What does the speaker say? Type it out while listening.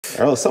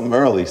Something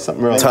early.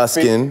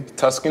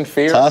 Tuscan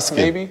Fear,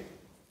 maybe?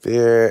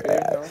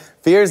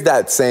 Fear's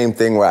that same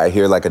thing where I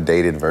hear like a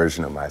dated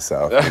version of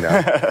myself, you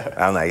know?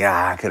 I'm like,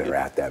 I could have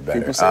rapped that better.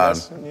 People say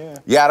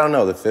yeah, I don't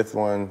know. The fifth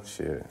one,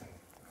 shit.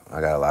 I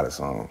got a lot of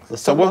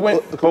songs. So what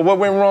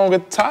went wrong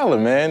with Tyler,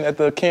 man, at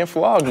the Camp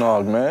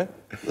Flognog, man?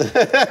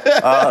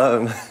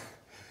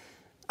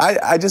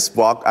 I just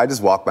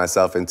walked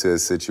myself into a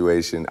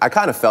situation. I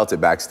kind of felt it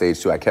backstage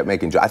too. I kept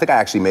making jokes. I think I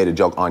actually made a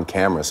joke on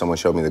camera. Someone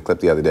showed me the clip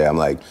the other day. I'm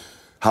like,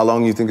 how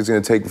long do you think it's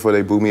gonna take before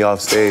they boo me off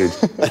stage?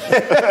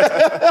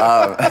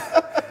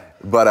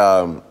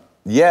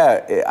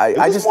 Yeah,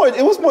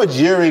 it was more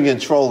jeering and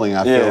trolling,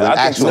 I feel, than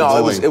actual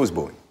booing. It was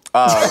booing.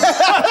 I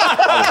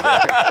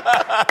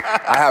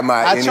have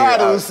my. I tried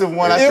to listen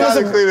one. It was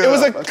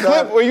a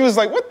clip where you was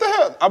like, "What the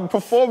hell?" I'm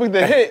performing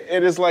the hit,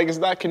 and it's like it's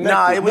not connected.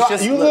 Nah, it was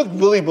just. You looked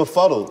really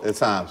befuddled at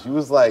times. You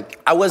was like,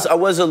 I was a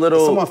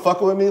little. Is someone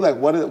fucking with me? Like,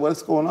 what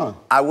is going on?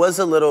 I was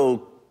a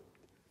little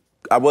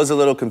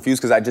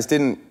confused because I just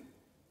didn't.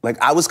 Like,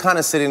 I was kind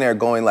of sitting there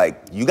going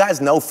like, you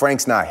guys know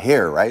Frank's not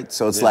here, right?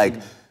 So it's like,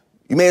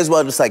 you may as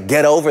well just like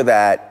get over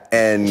that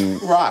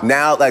and rock.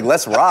 Now like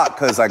let's rock,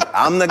 cause like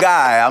I'm the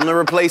guy, I'm the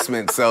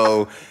replacement.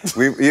 So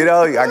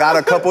I got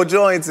a couple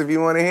joints if you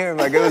want to hear them.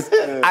 Like it was.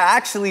 I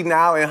actually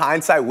now in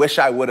hindsight wish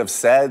I would have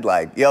said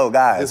like, yo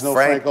guys, no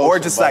Frank, Ocean, or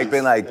just buddies. like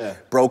been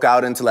like broke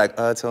out into like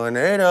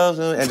tornadoes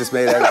and just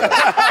made everything.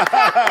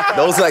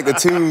 Those are like the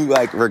two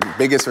like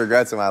biggest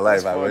regrets in my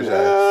life. I wish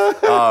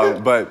I.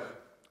 But.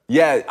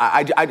 Yeah,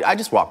 I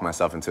just walked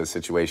myself into a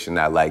situation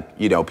that, like,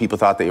 you know, people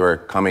thought they were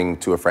coming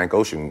to a Frank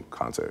Ocean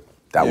concert.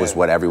 That was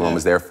what everyone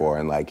was there for.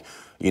 And, like,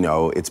 you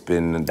know,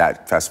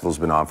 that festival's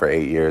been on for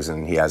 8 years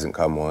and he hasn't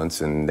come once.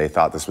 And they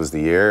thought this was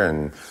the year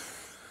and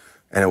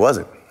it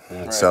wasn't.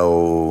 Right.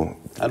 So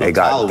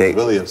Tyler was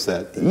really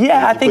upset.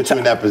 Yeah, I think put you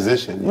in that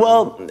position.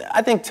 Well,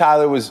 I think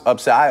Tyler was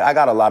upset. I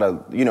got a lot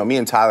of, you know, me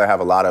and Tyler have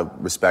a lot of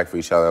respect for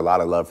each other, a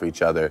lot of love for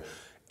each other.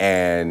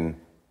 And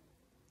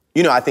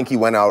you know, I think he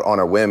went out on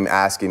a whim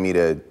asking me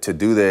to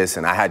do this,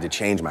 and I had to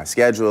change my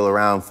schedule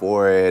around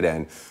for it.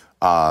 And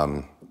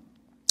I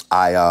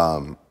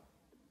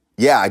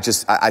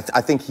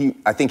think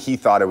he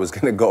thought it was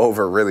gonna go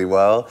over really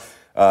well,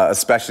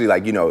 especially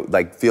like, you know,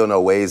 like Feel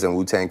No Ways and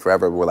Wu-Tang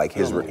Forever were like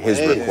his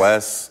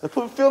requests. They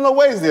put Feel No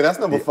Ways there. That's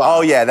number 5.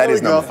 Oh yeah, that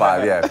is number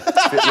 5. Yeah,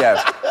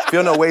 yeah.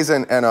 Feel No Ways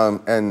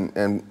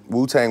and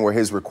Wu-Tang were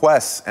his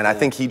requests, and I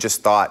think he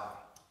just thought,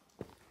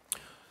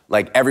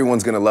 like,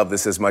 everyone's gonna love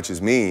this as much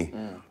as me.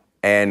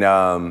 And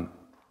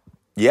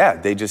yeah,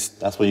 they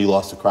just... That's when you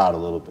lost the crowd a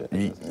little bit.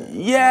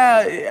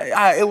 Yeah,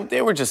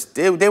 they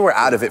were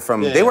out of it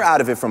from, they were out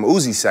of it from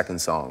Uzi's second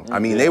song. I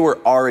mean, they were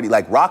already,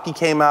 like, Rocky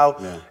came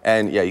out,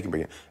 and yeah, you can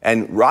bring it.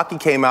 And Rocky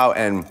came out,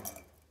 and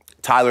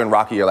Tyler and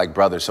Rocky are like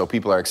brothers, so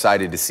people are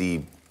excited to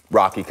see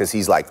Rocky because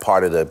he's like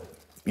part of the,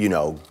 you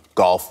know,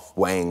 Golf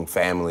Wang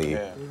family.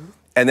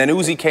 And then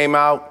Uzi came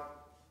out,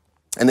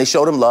 and they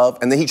showed him love,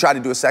 and then he tried to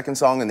do a second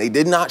song, and they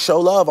did not show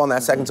love on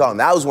that second song.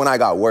 That was when I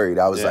got worried.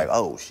 I was like,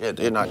 oh shit,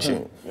 they're not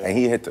cheating. And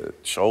he hit the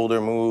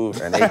shoulder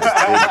move, and they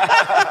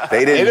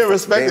didn't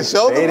respect the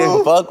shoulder move? They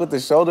didn't fuck with the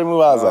shoulder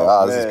move. I was like,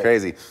 oh, this is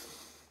crazy.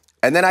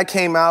 And then I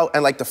came out,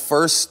 and like the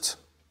first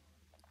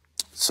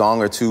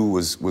song or two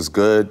was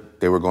good.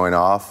 They were going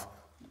off.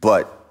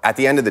 But at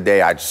the end of the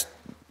day, I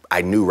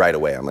knew right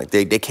away. I'm like,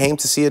 they came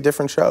to see a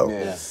different show.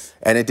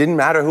 And it didn't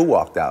matter who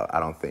walked out,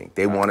 I don't think.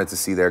 They wanted to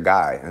see their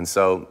guy. And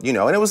so, you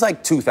know, and it was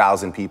like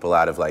 2,000 people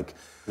out of like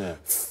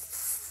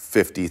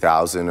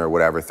 50,000 or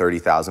whatever,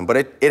 30,000. But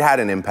it had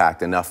an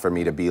impact enough for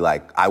me to be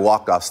like, I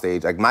walked off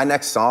stage. Like my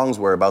next songs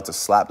were about to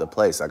slap the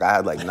place. Like I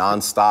had like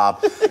Nonstop,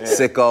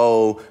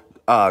 Sicko,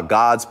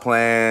 God's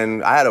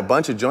Plan. I had a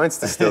bunch of joints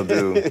to still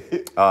do.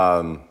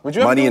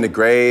 Money in the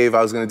Grave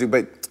I was gonna do.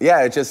 But yeah,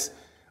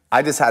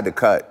 I just had to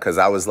cut because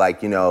I was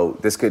like, you know,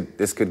 this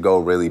could go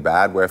really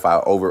bad. Where if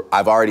I've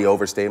already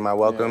overstayed my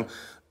welcome.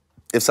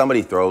 If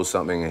somebody throws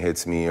something and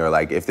hits me, or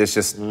like if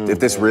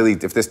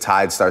this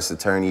tide starts to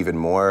turn even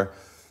more,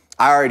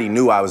 I already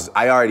knew I was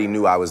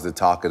the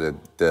talk of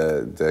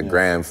the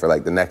gram for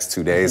like the next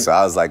 2 days. So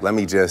I was like, let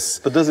me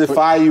just. But does it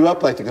fire you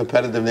up, like the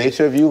competitive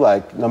nature of you,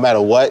 like no matter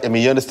what? I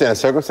mean, you understand the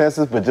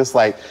circumstances, but just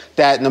like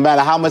that, no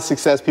matter how much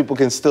success, people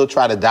can still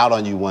try to doubt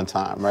on you one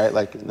time, right?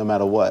 Like no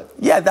matter what.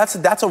 Yeah,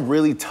 that's a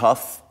really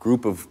tough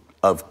group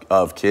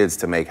of kids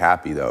to make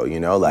happy, though. You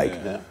know, like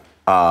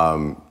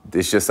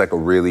it's just like a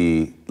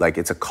really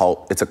it's a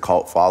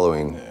cult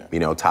following. You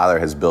know, Tyler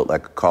has built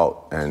like a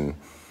cult, and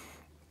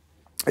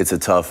it's a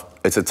tough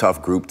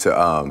group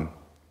to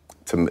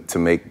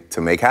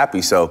make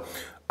happy. So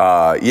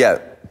yeah,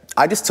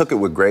 I just took it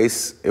with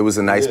grace. It was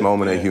a nice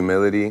moment of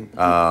humility. You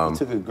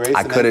took it with grace.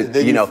 I couldn't,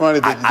 you know.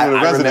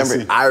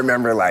 I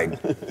remember like,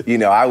 you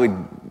know,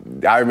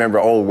 I remember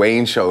old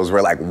Wayne shows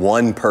where like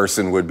one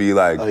person would be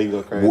like,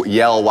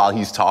 yell while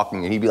he's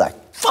talking, and he'd be like,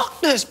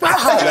 "Fuck this, bro!"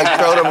 Like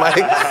throw the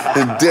mic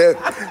and dip.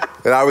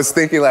 And I was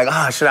thinking like,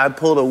 should I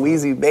pull the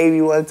Wheezy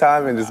Baby one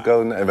time and just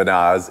go? But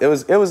nah, it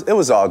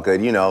was all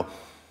good, you know.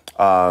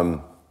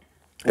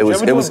 It was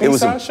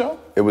show?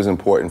 It was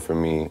important for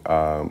me.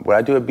 Would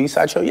I do a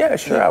B-side show? Yeah,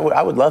 sure. Yeah.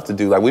 I would love to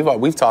do. Like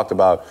we've talked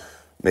about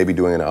maybe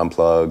doing an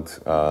unplugged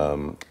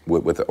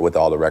with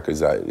all the records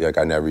that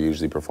I never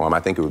usually perform. I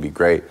think it would be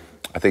great.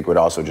 I think it would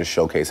also just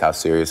showcase how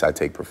serious I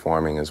take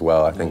performing as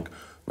well. I think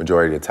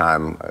majority of the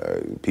time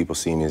people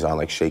see me as on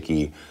like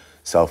shaky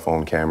cell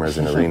phone cameras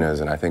in arenas,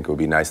 and I think it would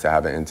be nice to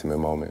have an intimate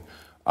moment.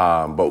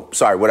 But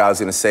sorry, what I was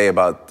gonna say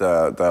about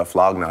the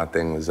Flog Gnaw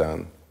thing was,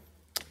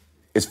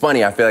 it's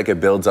funny. I feel like it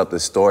builds up the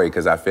story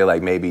because I feel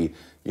like maybe,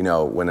 you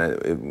know, when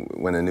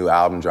a new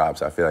album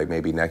drops, I feel like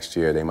maybe next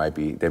year they might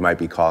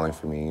be calling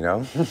for me. You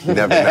know, you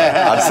never know.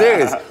 I'm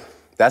serious.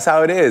 That's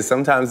how it is.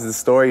 Sometimes the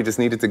story just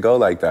needed to go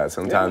like that.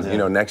 Sometimes, you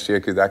know, next year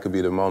that could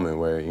be the moment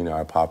where, you know,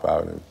 I pop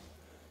out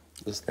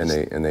and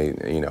they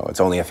you know,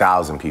 it's only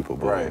 1,000 people.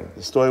 But right.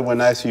 The story went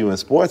nice for you in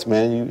sports,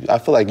 man. I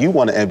feel like you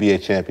won an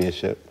NBA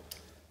championship.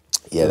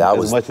 Yeah, that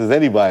was as much as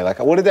anybody. Like,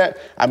 what did that?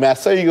 I mean, I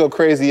saw you go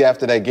crazy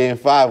after that Game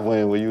 5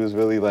 win, where you was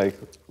really like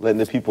letting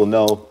the people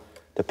know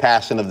the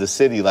passion of the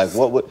city. Like,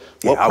 what was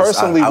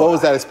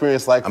that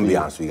experience like? I'm gonna be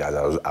honest with you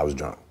guys. I was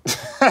drunk.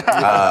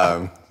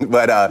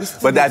 But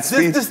that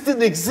speech. This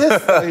didn't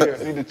exist right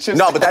here.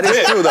 No, but that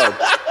is true though.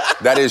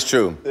 That is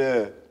true.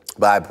 Yeah.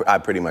 But I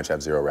pretty much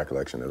have zero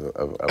recollection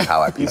of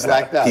how I pieced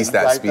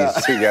that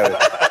speech together.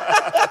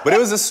 But it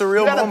was a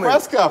surreal moment. You had a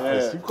press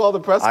conference. Yeah. You called the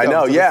press conference. I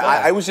know, yeah.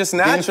 I was just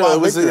natural. It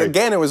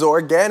was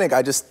organic.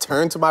 I just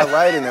turned to my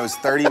right and there was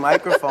 30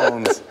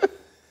 microphones.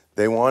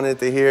 They wanted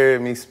to hear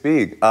me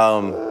speak.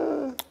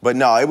 But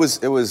no,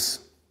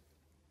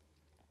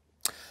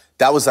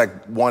 that was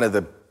like one of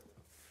the,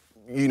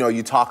 you know,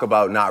 you talk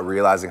about not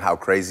realizing how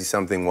crazy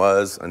something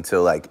was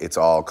until like it's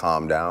all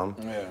calmed down.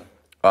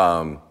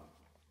 Yeah.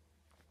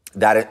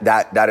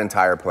 That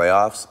entire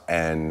playoffs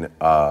and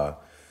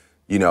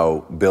you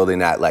know, building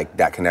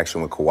that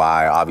connection with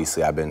Kawhi.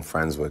 Obviously, I've been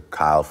friends with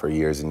Kyle for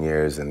years and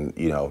years, and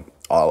you know,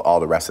 all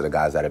the rest of the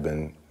guys that have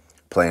been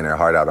playing their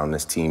heart out on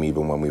this team,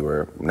 even when we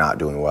were not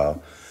doing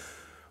well.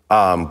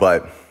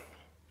 But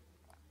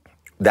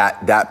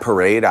that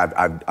parade,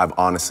 I've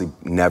honestly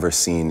never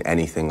seen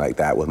anything like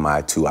that with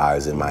my two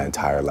eyes in my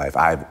entire life.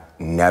 I've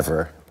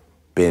never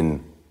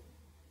been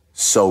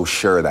so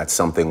sure that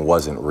something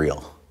wasn't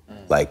real.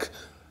 Like,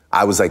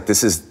 I was like,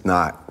 this is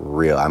not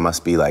real. I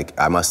must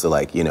have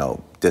like, you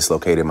know,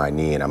 dislocated my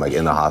knee and I'm like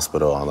in the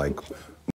hospital on like